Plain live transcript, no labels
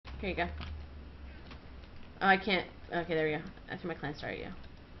Here you go. Oh, I can't. Okay, there we go. After my clan started, yeah.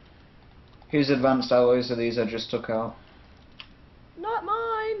 Whose advanced alloys are these I just took out? Not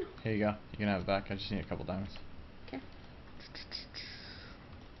mine. Here you go. You can have it back. I just need a couple diamonds. Okay.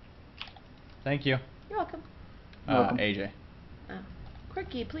 Thank you. You're welcome. Welcome. AJ. Oh.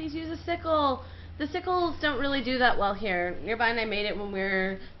 Quirky, please use a sickle. The sickles don't really do that well here. Nearby and I made it when we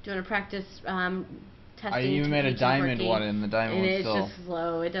were doing a practice testing. I even made a diamond one, and the diamond and one's it's still... just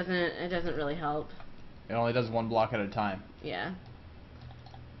slow. It doesn't really help. It only does one block at a time. Yeah.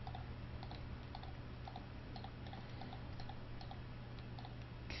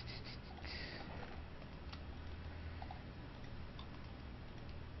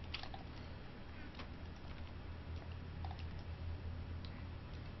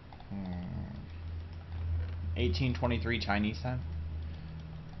 Hmm. 1823 Chinese time.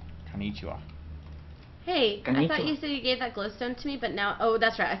 Konnichiwa. Hey, I thought Konnichiwa. you said you gave that glowstone to me, but now... Oh,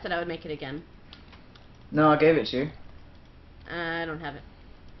 that's right. I said I would make it again. No, I gave it to you. I don't have it.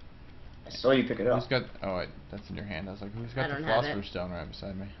 I saw you pick it up. Who's got... Oh, wait, that's in your hand. I was like, who's got the don't have philosopher's it. stone right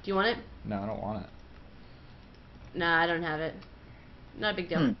beside me? Do you want it? No, I don't want it. Nah, I don't have it. Not a big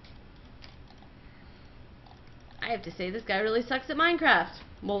deal. I have to say, this guy really sucks at Minecraft.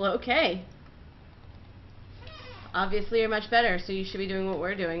 Well, okay. Obviously, you're much better, so you should be doing what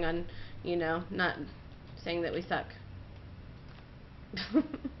we're doing on, you know, not saying that we suck.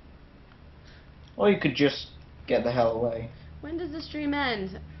 Or you could just get the hell away. When does the stream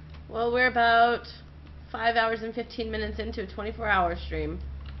end? Well, we're about 5 hours and 15 minutes into a 24-hour stream.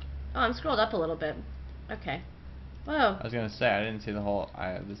 Oh, I'm scrolled up a little bit. Okay. Whoa. I was gonna say, I didn't see the whole...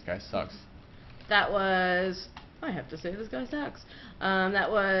 this guy sucks. That was... I have to say, this guy sucks.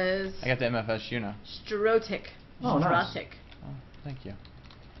 That was... I got the MFSU now. Strotic. Oh, nice. Strotic. Oh, thank you.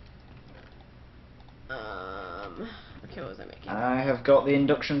 Okay, what was I making? I have got the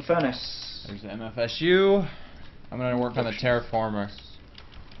induction furnace. There's the MFSU. I'm gonna work on the terraformer.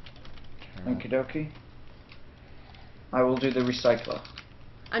 Okie dokie. I will do the recycler.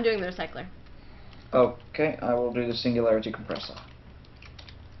 I'm doing the recycler. Okay, I will do the singularity compressor.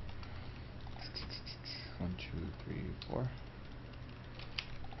 1, 2, 3, 4.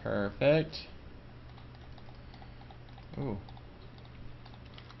 Perfect. Ooh.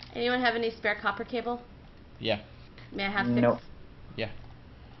 Anyone have any spare copper cable? Yeah. May I have 6? Nope. Yeah.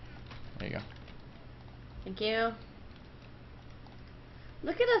 There you go. Thank you.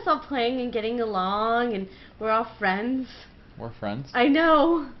 Look at us all playing and getting along, and we're all friends. We're friends. I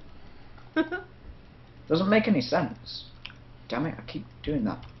know. Doesn't make any sense. Damn it, I keep doing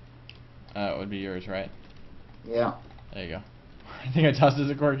that. It would be yours, right? Yeah. There you go. I think I tossed it as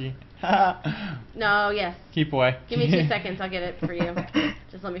a quirky. No, yes. Keep away. Give me 2 seconds, I'll get it for you.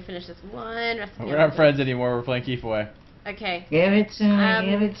 Just let me finish this one recipe. We're not friends anymore, we're playing keep away. Okay. Give it to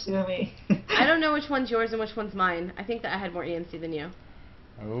me, give it to me. I don't know which one's yours and which one's mine. I think that I had more EMC than you.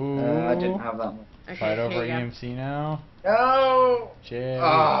 Ooh. I didn't have that one. Okay, Fight here over you go. EMC now. No!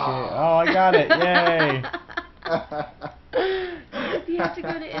 Oh, I got it. Yay. You have to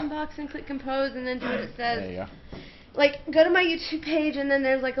go to inbox and click compose and then do what it says. There you go. Like, go to my YouTube page and then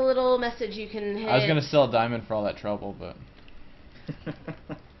there's like a little message you can hit. I was gonna sell a diamond for all that trouble, but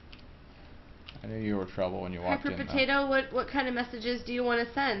I knew you were trouble when you walked Hyper in. Potato, what kind of messages do you want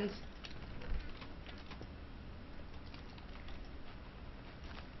to send?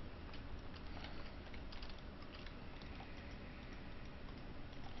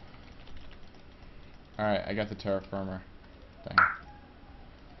 Alright, I got the terraformer thing.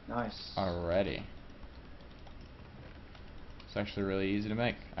 Nice. Already. It's actually really easy to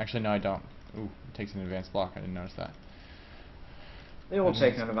make. Actually, no, I don't. Ooh, it takes an advanced block. I didn't notice that. They all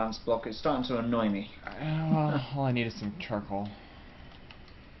take an advanced block. It's starting to annoy me. Well, all I need is some charcoal.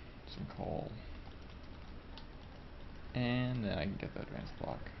 Some coal. And then I can get the advanced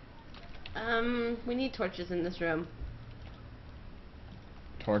block. We need torches in this room.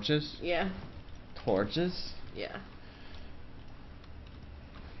 Torches? Yeah. Torches? Yeah.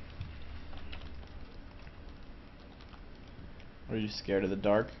 Are you scared of the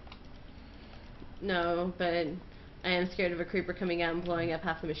dark? No, but I am scared of a creeper coming out and blowing up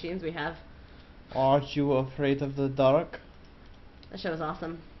half the machines we have. Aren't you afraid of the dark? That show was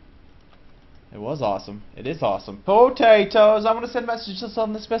awesome. It was awesome. It is awesome. Potatoes! I want to send messages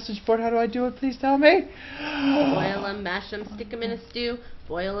on this message board. How do I do it? Please tell me. Boil 'em, mash 'em, stick 'em in a stew.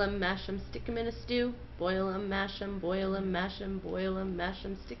 Boil 'em, mash 'em, stick 'em in a stew. Boil 'em, mash 'em, boil 'em, mash 'em, boil 'em, mash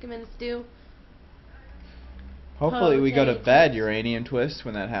 'em, stick 'em in a stew. Hopefully we go to Potatoes. bed, uranium twist,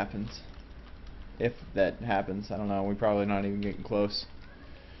 when that happens. If that happens. I don't know. We're probably not even getting close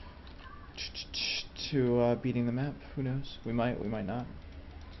to beating the map. Who knows? We might not.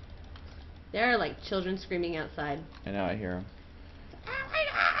 There are like children screaming outside. I know, I hear them.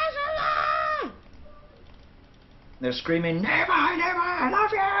 They're screaming, never, I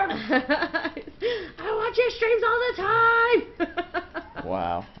love you! I watch your streams all the time!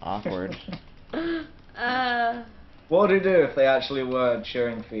 Wow, awkward. What would it do if they actually were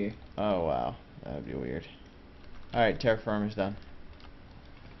cheering for you? Oh, wow. That would be weird. Alright, terraformer's done.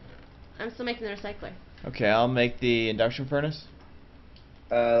 I'm still making the recycler. Okay, I'll make the induction furnace.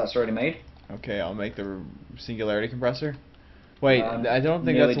 That's already made. Okay, I'll make the singularity compressor. Wait, I don't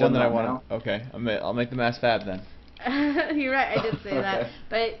think nearly that's the one done that I that want to... Okay, I'll make the mass fab then. You're right, I did say that. Okay.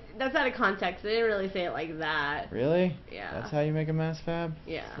 But that's out of context. I didn't really say it like that. Really? Yeah. That's how you make a mass fab?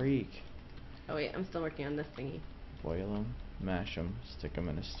 Yeah. Freak. Oh wait, I'm still working on this thingy. Boil them, mash them, stick them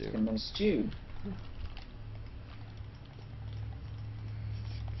in a stew. And then stew.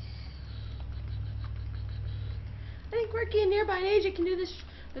 I think Quirky and Nearby and Asia can do this,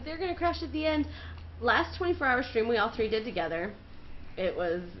 but they're gonna crash at the end. Last 24-hour stream we all three did together. It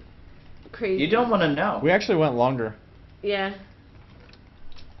was crazy. You don't want to know. We actually went longer. Yeah.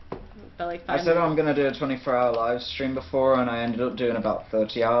 But like 5 I said minutes. I'm going to do a 24-hour live stream before, and I ended up doing about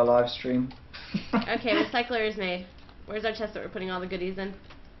 30-hour live stream. Okay, recycler is made. Where's our chest that we're putting all the goodies in?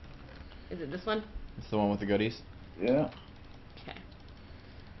 Is it this one? It's the one with the goodies. Yeah. Okay.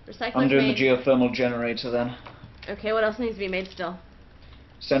 Recycler's I'm doing made. the geothermal generator then. Okay, what else needs to be made still?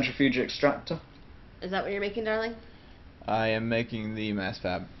 Centrifuge extractor. Is that what you're making, darling? I am making the mass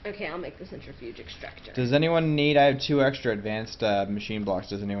fab. Okay, I'll make the centrifuge extractor. Does anyone need... I have 2 extra advanced machine blocks.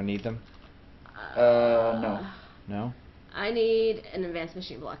 Does anyone need them? No. No? I need an advanced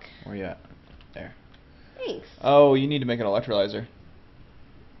machine block. Where you at? There. Thanks. Oh, you need to make an electrolyzer.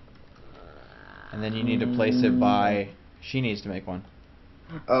 And then you need to place it by... She needs to make one.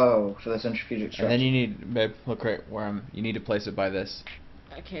 Oh, for the centrifuge extractor. And then you need... Babe, look right where I'm... You need to place it by this.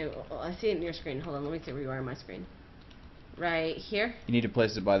 Okay, well, I see it in your screen. Hold on, let me see where you are on my screen. Right here? You need to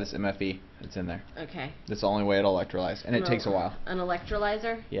place it by this MFE that's in there. Okay. That's the only way it'll electrolyze. And it takes a while. An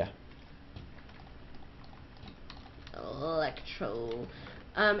electrolyzer? Yeah.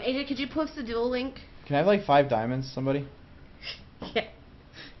 AJ, could you post the dual link? Can I have like 5 diamonds, somebody? Yeah.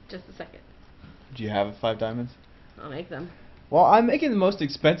 Just a second. Do you have 5 diamonds? I'll make them. Well, I'm making the most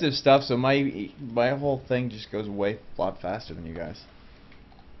expensive stuff, so my whole thing just goes way a lot faster than you guys.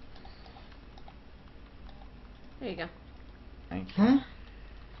 There you go. Thank you. Huh?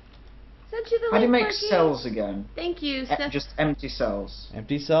 Sent you the How do you link, make Quirky. cells again? Thank you, Seth. Just empty cells.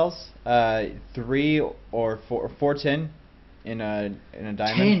 Empty cells? 3 or 4 tin in a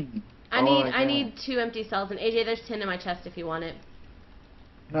diamond. Tin. I need 2 empty cells, and AJ, there's 10 in my chest if you want it.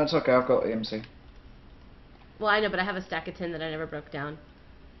 No, it's okay. I've got EMC. Well, I know, but I have a stack of 10 that I never broke down.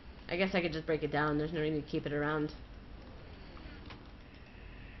 I guess I could just break it down. There's no need to keep it around.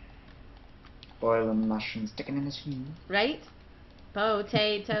 Boil them, mash them, stick them in the stew. Right?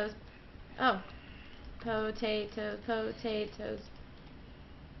 Potatoes. Oh. Potatoes, potatoes.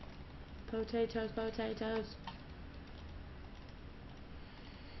 Potatoes, potatoes.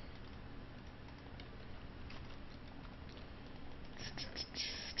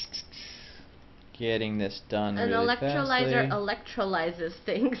 Getting this done An really electrolyzer fastly. electrolyzes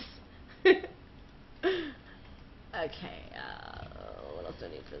things. Okay, what else do I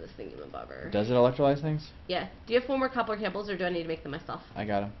need for this thingy-mabobber? Does it electrolyze things? Yeah. Do you have 4 more copper cables, or do I need to make them myself? I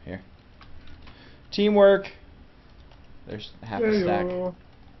got them. Here. Teamwork! There's half a stack.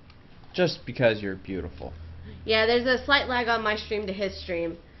 Just because you're beautiful. Yeah, there's a slight lag on my stream to his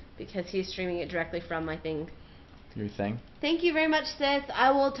stream, because he's streaming it directly from my thing. Your thing? Thank you very much, sis.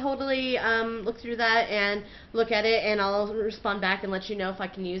 I will totally look through that and look at it, and I'll respond back and let you know if I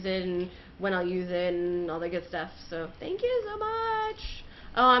can use it and when I'll use it and all that good stuff. So thank you so much.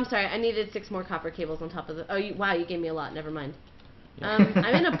 Oh, I'm sorry. I needed 6 more copper cables on top of the... Oh, wow, you gave me a lot. Never mind.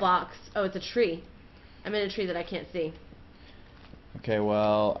 I'm in a box. Oh, it's a tree. I'm in a tree that I can't see. Okay,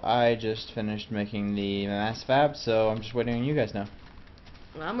 well, I just finished making the mass fab, so I'm just waiting on you guys now.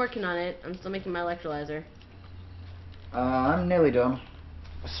 Well, I'm working on it. I'm still making my electrolyzer. I'm nearly done.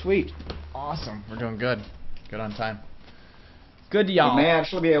 Sweet. Awesome. We're doing good. Good on time. Good, We y'all. may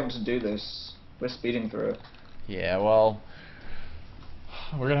actually be able to do this. We're speeding through it. Yeah, well,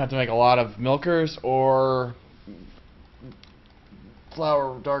 we're going to have to make a lot of milkers or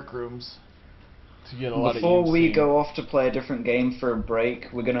flower dark rooms to get a lot of Before we EMC. go off to play a different game for a break,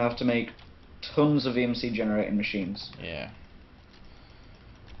 we're going to have to make tons of EMC generating machines. Yeah.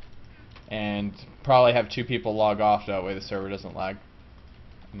 And probably have 2 people log off, that way the server doesn't lag.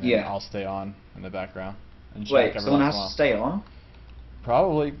 And then Yeah. I'll stay on in the background. And check Wait, every someone once has in a to stay on? while.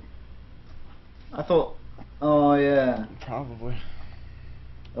 Probably. I thought... Oh, yeah. Probably.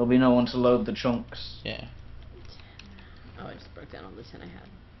 There'll be no one to load the chunks. Yeah. Oh, I just broke down all the 10 I had.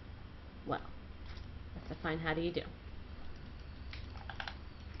 Well, that's a fine how do you do.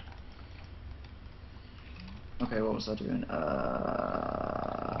 Okay, what was I doing? Put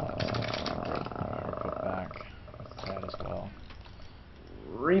back that as well.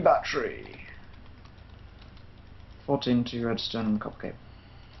 Rebattery. 14 to redstone and copper cable.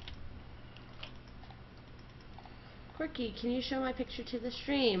 Quirky, can you show my picture to the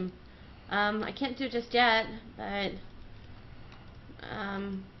stream? I can't do it just yet, but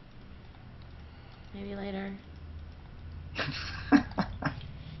maybe later. Okay,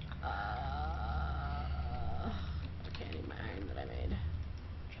 I need my iron that I made.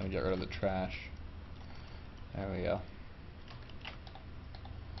 Trying to get rid of the trash. There we go.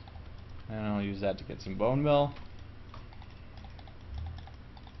 And I'll use that to get some bone meal.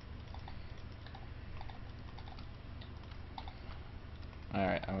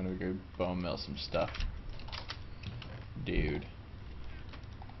 Alright, I'm gonna go bone meal some stuff. Dude.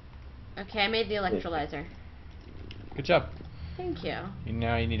 Okay, I made the electrolyzer. Good job. Thank you.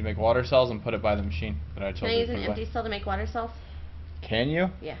 Now you need to make water cells and put it by the machine that I told Can I you use to an put empty cell to make water cells? Can you?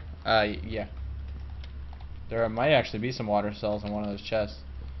 Yeah. Yeah. There might actually be some water cells in one of those chests.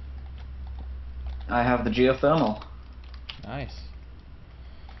 I have the geothermal. Nice.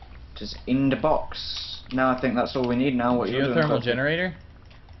 Just in the box. Now I think that's all we need now. What you're doing, Geothermal Quirky. generator?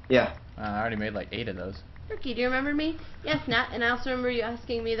 Yeah. I already made like 8 of those. Quirky, do you remember me? Yes, Nat, and I also remember you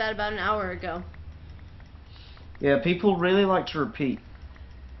asking me that about an hour ago. Yeah, people really like to repeat.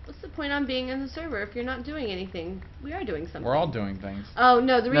 What's the point on being in the server if you're not doing anything? We are doing something. We're all doing things. Oh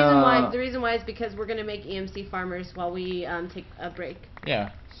no, the No. reason why is because we're gonna make EMC farmers while we take a break.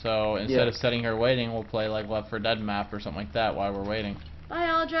 Yeah, so instead Yeah. of sitting here waiting, we'll play like Left 4 Dead map or something like that while we're waiting. Bye,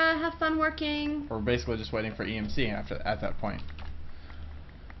 Aldra. Have fun working. We're basically just waiting for EMC at that point.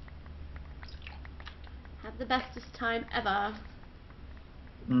 Have the bestest time ever.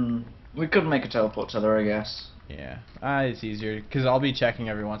 We could make a teleport tether, I guess. Yeah, it's easier because I'll be checking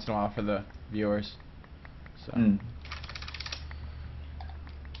every once in a while for the viewers. So.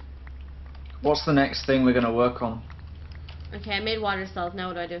 What's the next thing we're gonna work on? Okay, I made water cells. Now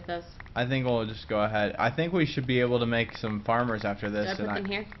what do I do with those? I think we'll just go ahead. I think we should be able to make some farmers after this. Do I put them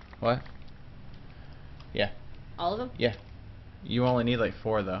here? What? Yeah. All of them? Yeah. You only need like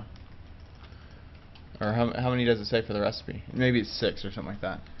 4 though. Or how many does it say for the recipe? Maybe it's 6 or something like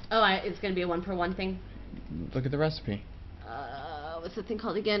that. Oh, it's gonna be a 1 for 1 thing. Look at the recipe. What's the thing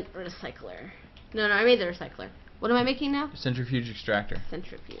called again? Recycler. No, I made the recycler. What am I making now? Centrifuge extractor.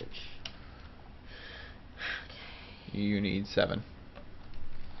 Centrifuge. You need 7.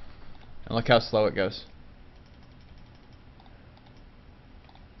 And look how slow it goes.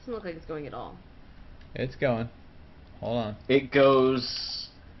 Doesn't look like it's going at all. It's going. Hold on. It goes...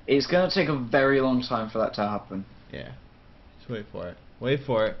 It's gonna take a very long time for that to happen. Yeah. Just wait for it. Wait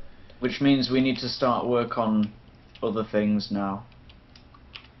for it. Which means we need to start work on other things now.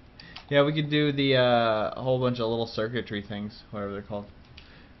 Yeah, we could do the whole bunch of little circuitry things, whatever they're called.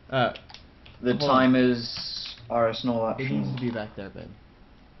 The Hold on. timers, RS and all that. It needs to be back there, babe.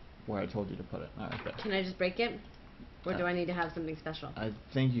 Where I told you to put it. Not right there. Can I just break it? Or do I need to have something special? I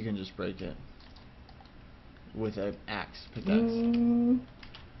think you can just break it. With an axe, pickaxe.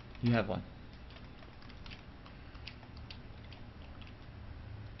 You have one.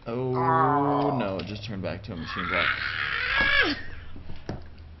 Oh no, it just turned back to a machine block.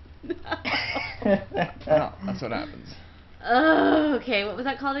 No, that's what happens. Oh, okay. What was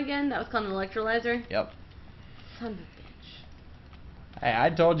that called again? That was called an electrolyzer? Yep. Son of a bitch. Hey,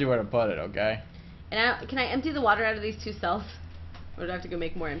 I told you where to put it, okay? And can I empty the water out of these 2 cells? Or do I have to go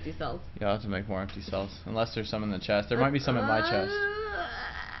make more empty cells? You'll have to make more empty cells. Unless there's some in the chest. There might be some in my chest.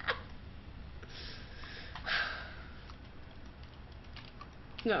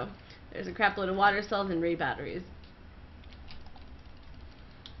 No. There's a crap load of water cells and ray batteries.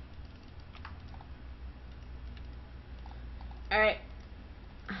 Alright.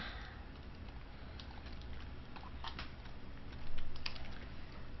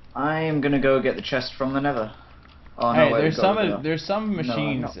 I am gonna go get the chest from the nether. Oh, no, Hey, wait, there's we've got some to there's some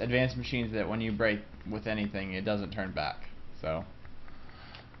machines, no. advanced machines, that when you break with anything, it doesn't turn back. So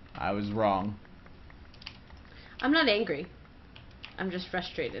I was wrong. I'm not angry. I'm just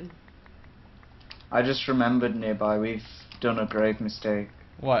frustrated. I just remembered nearby we've done a grave mistake.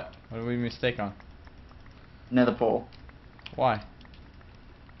 What? What did we mistake on? Nether portal. Why?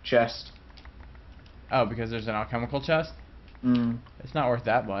 Chest. Oh, because there's an alchemical chest? It's not worth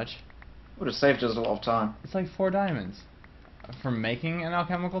that much. Would have saved us a lot of time. It's like 4 diamonds. For making an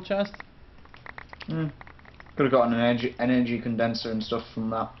alchemical chest? Could have got an energy condenser and stuff from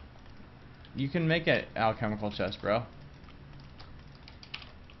that. You can make an alchemical chest, bro.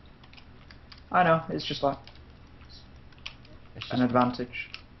 I know, it's just like It's an just, advantage.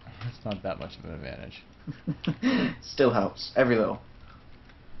 it's not that much of an advantage. Still helps, every little.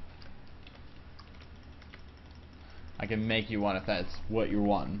 I can make you one if that's what you're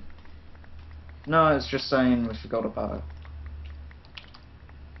wanting. No, it's just saying we forgot about it.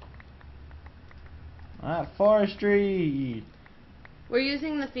 Forestry! We're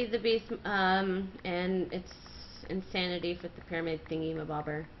using the Feed the Beast, and it's Insanity for the pyramid thingy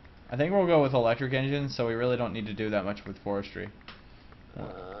mabobber. I think we'll go with electric engines, so we really don't need to do that much with forestry.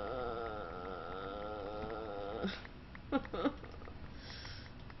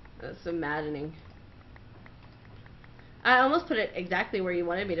 That's so maddening. I almost put it exactly where you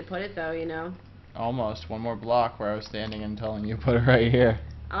wanted me to put it, though, you know. Almost. One more block where I was standing and telling you put it right here.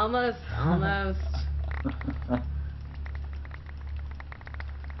 Almost. Almost.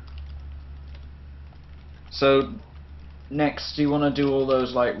 So, next, do you want to do all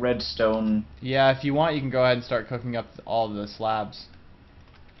those, like, redstone? Yeah, if you want, you can go ahead and start cooking up all the slabs.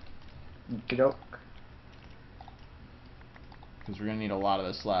 Okey-doke. Because we're going to need a lot of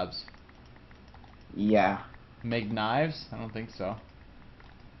the slabs. Yeah. Make knives? I don't think so.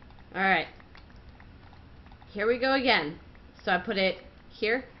 Alright. Here we go again. So I put it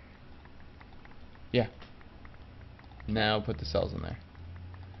here. Yeah. Now put the cells in there.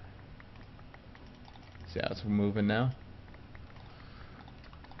 See how it's moving now?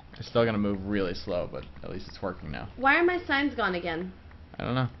 It's still going to move really slow, but at least it's working now. Why are my signs gone again? I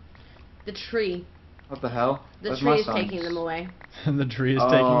don't know. The tree. What the hell? The Where's tree my is signs? taking them away. The tree is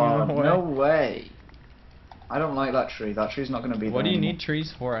taking Oh, them away. no way. I don't like that tree. That tree's not going to be there What do you anymore. need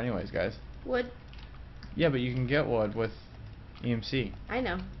trees for anyways, guys? Wood. Yeah, but you can get wood with EMC. I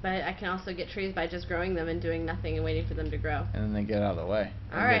know, but I can also get trees by just growing them and doing nothing and waiting for them to grow. And then they get out of the way.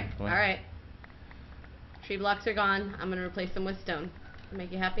 Alright, alright. Tree blocks are gone. I'm going to replace them with stone.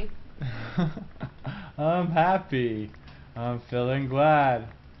 Make you happy? I'm happy. I'm feeling glad.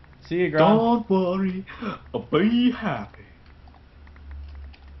 See you, Grom. Don't worry. I'll be happy.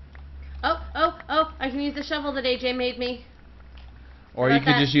 Oh, I can use the shovel that AJ made me. Or How you about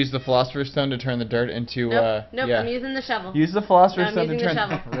could that? just use the philosopher's stone to turn the dirt into Nope, yeah. I'm using the shovel. Use the philosopher's No, I'm stone to using the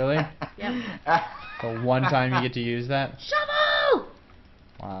turn shovel. Really? Yep. The one time you get to use that? Shovel!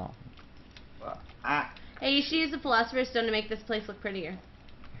 Wow. Hey, you should use the philosopher's stone to make this place look prettier.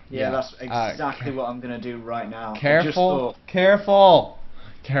 Yeah, Yeah. that's exactly what I'm going to do right now. I just Careful. thought, Careful.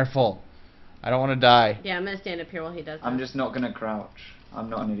 Careful. I don't want to die. Yeah, I'm going to stand up here while he does that. I'm just not going to crouch. I'm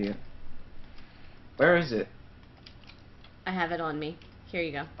not an idiot. Where is it? I have it on me. Here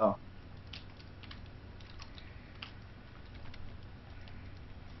you go. Oh.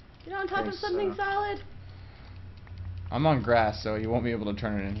 Get on top Okay, of something so- solid. I'm on grass, so you won't be able to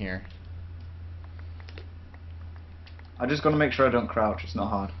turn it in here. I just got to make sure I don't crouch. It's not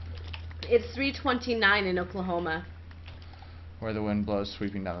hard. It's 3:29 in Oklahoma. Where the wind blows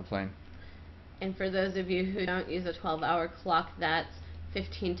sweeping down the plain. And for those of you who don't use a 12-hour clock, that's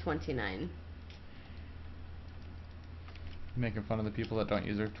 15:29. Making fun of the people that don't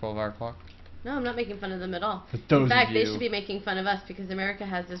use their 12-hour clock? No, I'm not making fun of them at all. But those In fact, of they you- should be making fun of us because America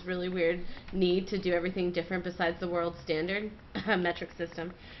has this really weird need to do everything different besides the world standard metric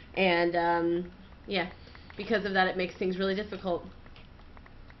system. And, yeah, because of that, it makes things really difficult.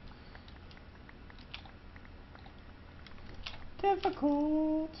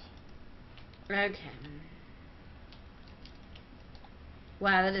 Difficult. Okay.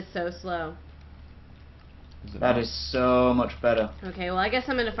 Wow, that is so slow. That is so much better. Okay, well, I guess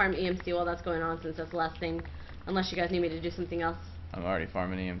I'm going to farm EMC while that's going on since that's the last thing. Unless you guys need me to do something else. I'm already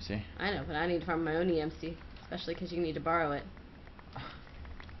farming EMC. I know, but I need to farm my own EMC. Especially because you need to borrow it.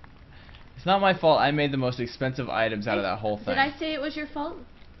 It's not my fault. I made the most expensive items out of that whole thing. Did I say it was your fault?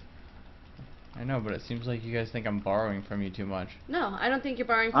 I know, but it seems like you guys think I'm borrowing from you too much. No, I don't think you're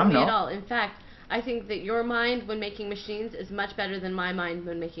borrowing from I'm me at not. all. In fact, I think that your mind when making machines is much better than my mind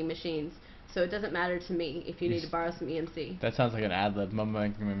when making machines. So it doesn't matter to me if you need to borrow some EMC. That sounds like an ad lib. I'm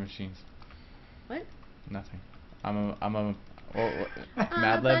making my machines. What? Nothing. I'm a I'm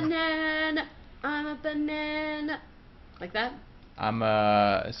Mad a Lib. banana. I'm a banana. Like that? I'm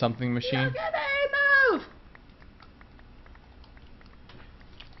a something machine. Look at me move!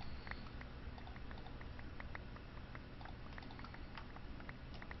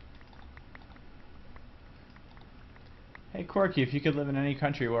 Hey Quirky, if you could live in any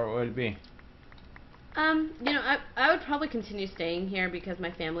country, where would it be? You know, I would probably continue staying here because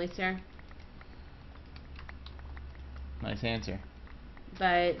my family's here. Nice answer.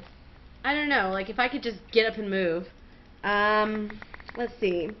 But I don't know, like if I could just get up and move. Let's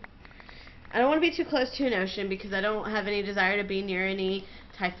see. I don't want to be too close to an ocean because I don't have any desire to be near any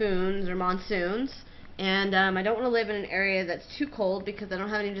typhoons or monsoons. And I don't want to live in an area that's too cold because I don't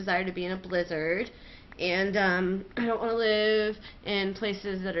have any desire to be in a blizzard. And I don't want to live in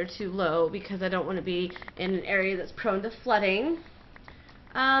places that are too low because I don't want to be in an area that's prone to flooding.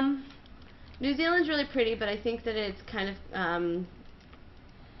 New Zealand's really pretty, but I think that it's kind of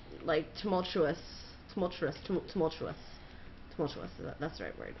like tumultuous. That's the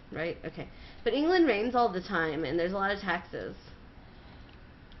right word, right? Okay. But England rains all the time, and there's a lot of taxes.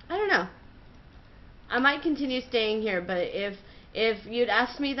 I don't know. I might continue staying here, but if you'd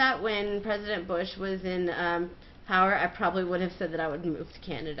asked me that when President Bush was in power, I probably would have said that I would move to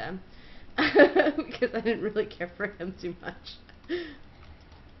Canada because I didn't really care for him too much.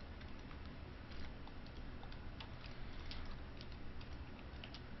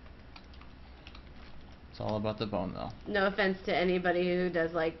 It's all about the bone, though. No offense to anybody who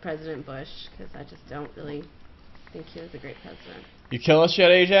does like President Bush, because I just don't really think he was a great president. You kill us yet,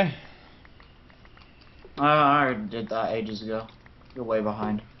 AJ? I already did that ages ago. You're way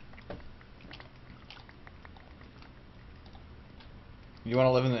behind. You want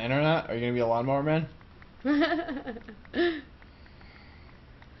to live in the internet? Are you going to be a lawnmower man?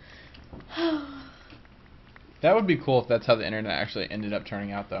 That would be cool if that's how the internet actually ended up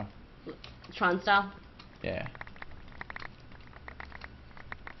turning out, though. Tron style? Yeah.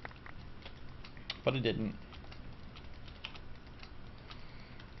 But it didn't.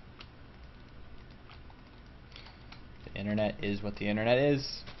 The internet is what the internet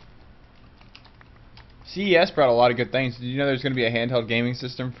is. CES brought a lot of good things. Did you know there's going to be a handheld gaming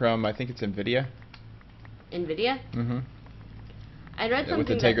system from, I think it's NVIDIA? NVIDIA? Mm-hmm. I read something with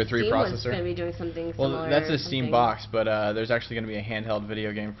the that Tegra 3 Steam processor. was going to be doing something Well, similar. that's a Steam box, but there's actually going to be a handheld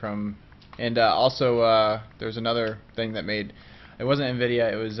video game from... And also, there's another thing that made... It wasn't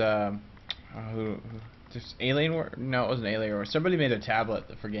NVIDIA, it was... just Alienware? No, it wasn't Alienware. Somebody made a tablet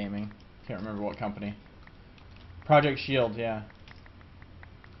for gaming. Can't remember what company. Project Shield, yeah.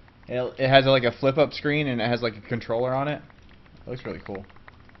 It has like a flip-up screen and it has like a controller on it. It looks really cool.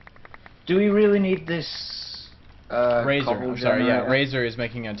 Do we really need this? Razer. cobble I'm sorry. Yeah, generator? Razer is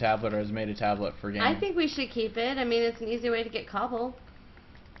making a tablet or has made a tablet for gaming. I think we should keep it. I mean, it's an easy way to get cobble.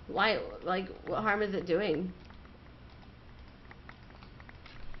 Why? Like, what harm is it doing?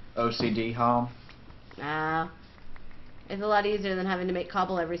 OCD harm. It's a lot easier than having to make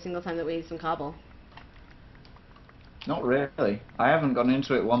cobble every single time that we need some cobble. Not really. I haven't gone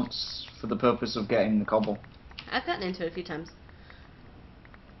into it once for the purpose of getting the cobble. I've gotten into it a few times.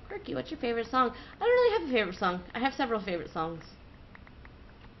 Quirky, what's your favorite song? I don't really have a favorite song. I have several favorite songs.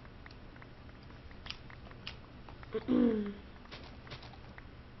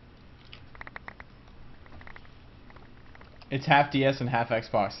 It's half DS and half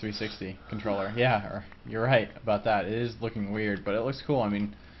Xbox 360 controller. Yeah, you're right about that. It is looking weird, but it looks cool. I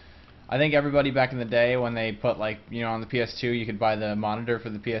mean, I think everybody back in the day when they put like, you know, on the PS2 you could buy the monitor for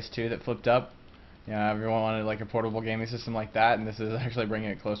the PS2 that flipped up. Yeah, everyone wanted like a portable gaming system like that, and this is actually bringing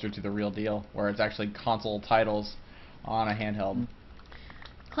it closer to the real deal, where it's actually console titles on a handheld.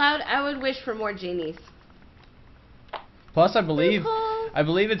 Cloud, I would wish for more genies. Plus, I believe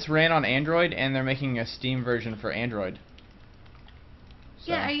it's ran on Android, and they're making a Steam version for Android.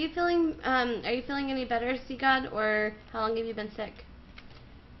 So. Yeah, are you feeling any better, Seagod, or how long have you been sick?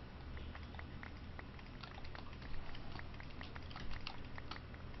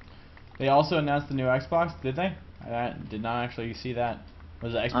 They also announced the new Xbox, did they? I did not actually see that.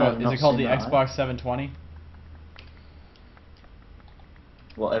 Was it Xbox? Is it called the Xbox 720?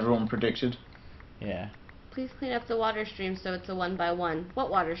 What everyone predicted. Yeah. Please clean up the water stream so it's a 1x1. What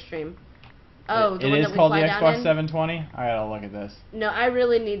water stream? Oh, the one it that is we called the slide down Xbox in? 720. I gotta look at this. No, I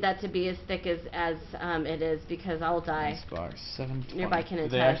really need that to be as thick as it is because I'll die. Xbox 720. Nearby can Do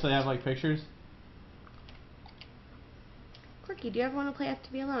attest. they actually have like pictures? Quirky, do you ever want to play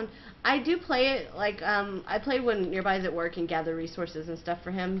FTB alone? I do play it, like, I play when Nearby's at work and gather resources and stuff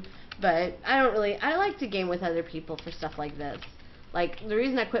for him, but I like to game with other people for stuff like this. Like, the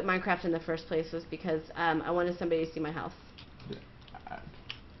reason I quit Minecraft in the first place was because I wanted somebody to see my house.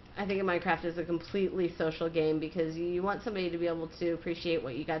 I think Minecraft is a completely social game because you want somebody to be able to appreciate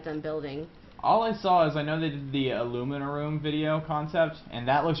what you got done building. All I saw is I know they did the Illumina Room video concept, and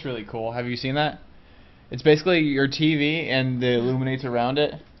that looks really cool. Have you seen that? It's basically your TV and the illuminates around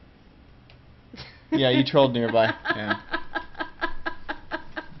it. Yeah, you trolled Nearby. Yeah.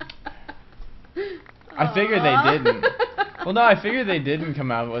 I figured they didn't. Well, no, I figured they didn't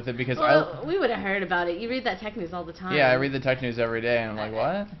come out with it because we would have heard about it. You read that tech news all the time. Yeah, I read the tech news every day, and I'm like,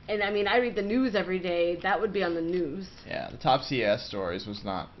 what? And I mean, I read the news every day. That would be on the news. Yeah, the top CES stories was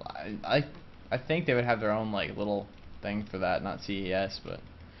not. I think they would have their own like little thing for that, not CES, but.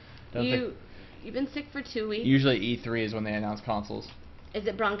 You've been sick for 2 weeks. Usually E3 is when they announce consoles. Is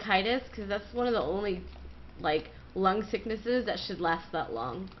it bronchitis? Because that's one of the only like lung sicknesses that should last that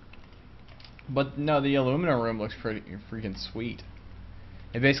long. But no, the aluminum room looks pretty freaking sweet.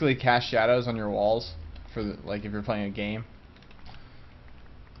 It basically casts shadows on your walls for like if you're playing a game.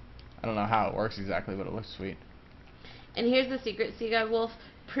 I don't know how it works exactly, but it looks sweet. And here's the secret, Seaguy Wolf.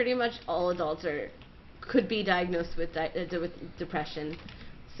 Pretty much all adults could be diagnosed with depression.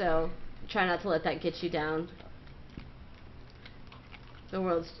 So try not to let that get you down. The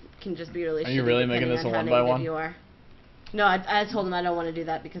world can just be really. Are you really making this a one by one? You are. No, I told him I don't want to do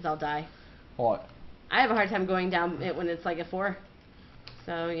that because I'll die. What? I have a hard time going down it when it's like a 4.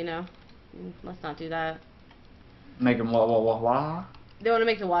 So, you know, let's not do that. Make them what? They want to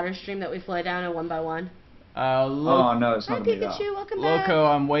make the water stream that we fly down a 1 by 1. Oh no, it's not Hi gonna be that. Pikachu, welcome back. Loco,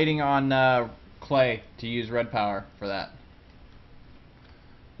 I'm waiting on Clay to use red power for that.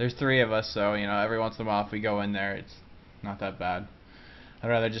 There's 3 of us, so you know every once in a while if we go in there, it's not that bad. I'd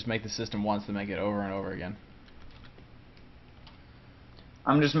rather just make the system once than make it over and over again.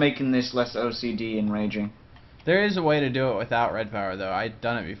 I'm just making this less OCD and raging. There is a way to do it without red power, though. I'd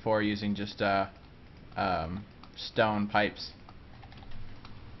done it before using just stone pipes.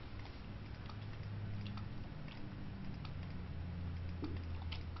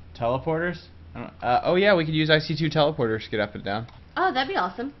 Teleporters? Oh yeah, we could use IC2 teleporters to get up and down. Oh, that'd be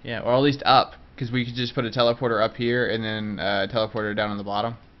awesome. Yeah, or at least up, because we could just put a teleporter up here and then a teleporter down on the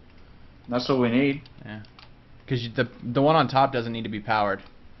bottom. That's what we need. Yeah. Because the one on top doesn't need to be powered.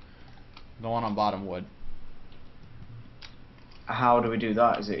 The one on bottom would. How do we do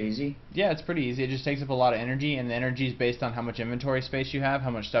that? Is it easy? Yeah, it's pretty easy. It just takes up a lot of energy, and the energy is based on how much inventory space you have, how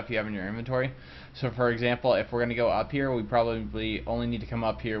much stuff you have in your inventory. So, for example, if we're going to go up here, we probably only need to come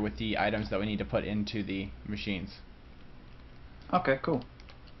up here with the items that we need to put into the machines. Okay, cool.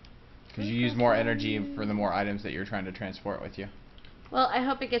 Because you use more energy for the more items that you're trying to transport with you. Well, I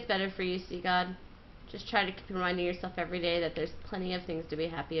hope it gets better for you, Sea God. Just try to keep reminding yourself every day that there's plenty of things to be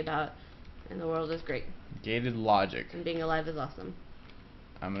happy about, and the world is great. Gated logic. And being alive is awesome.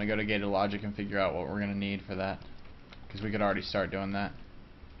 I'm going to go to gated logic and figure out what we're going to need for that. Because we could already start doing that.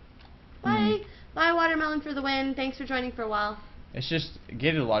 Bye! Bye, Watermelon for the win. Thanks for joining for a while. It's just,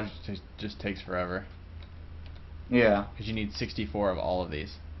 gated logic just takes forever. Yeah. Because you need 64 of all of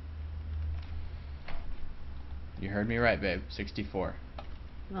these. You heard me right, babe. 64.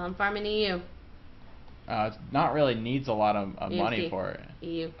 Well, I'm farming EU. It not really needs a lot of money for it.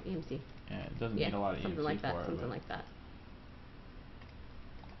 EU, EMC. Yeah, it doesn't need a lot of something EMC like that. for it. Something like that.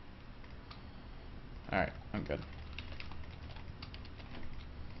 Alright, I'm good.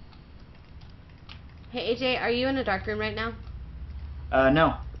 Hey, AJ, are you in a dark room right now?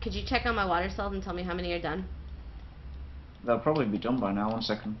 No. Could you check on my water cells and tell me how many are done? They'll probably be done by now. 1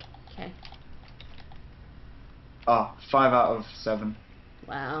 second. Okay. Oh, 5 out of 7.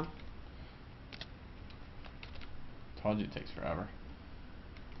 Wow. Told you it takes forever.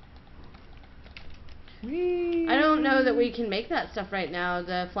 I don't know that we can make that stuff right now.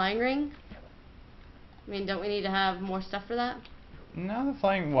 The flying ring? I mean, don't we need to have more stuff for that? No, the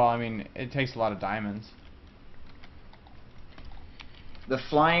flying, well, I mean, it takes a lot of diamonds. The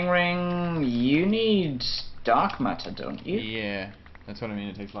flying ring, you need dark matter, don't you? Yeah, that's what I mean,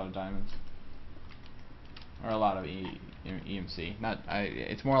 it takes a lot of diamonds. Or a lot of EMC.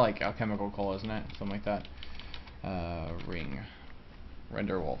 It's more like alchemical coal, isn't it? Something like that. Ring.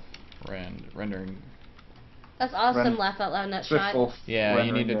 Render wolf. Rendering. That's awesome, laugh out loud nutshot. Wolf Yeah,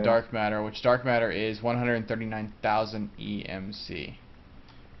 you need a rendering. dark matter, which dark matter is 139,000 EMC.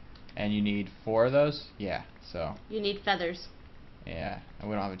 And you need 4 of those? Yeah, so. You need feathers. Yeah, and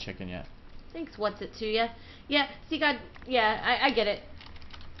we don't have a chicken yet. Thanks, what's it to ya? Yeah, see, God, yeah, I get it.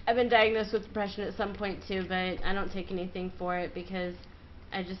 I've been diagnosed with depression at some point too, but I don't take anything for it because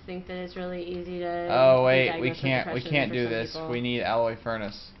I just think that it's really easy to. Oh be wait, we diagnosed with can't depression for do some this. people. We need alloy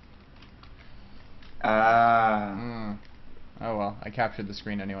furnace. Ah. Oh well, I captured the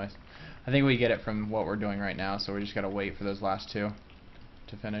screen anyways. I think we get it from what we're doing right now, so we just gotta wait for those last 2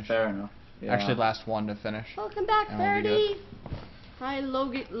 to finish. Fair enough. Yeah. Actually, last 1 to finish. Welcome back, And we'll be 30. Hi,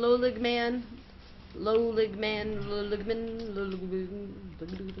 Lowligman. Lowligman.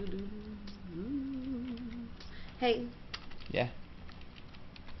 Hey. Yeah.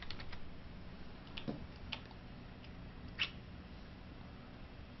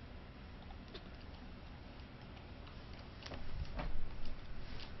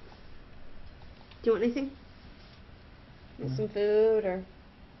 Do you want anything? Want some food or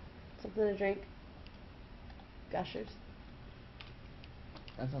something to drink? Gushers.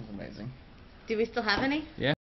 That sounds amazing. Do we still have any? Yeah.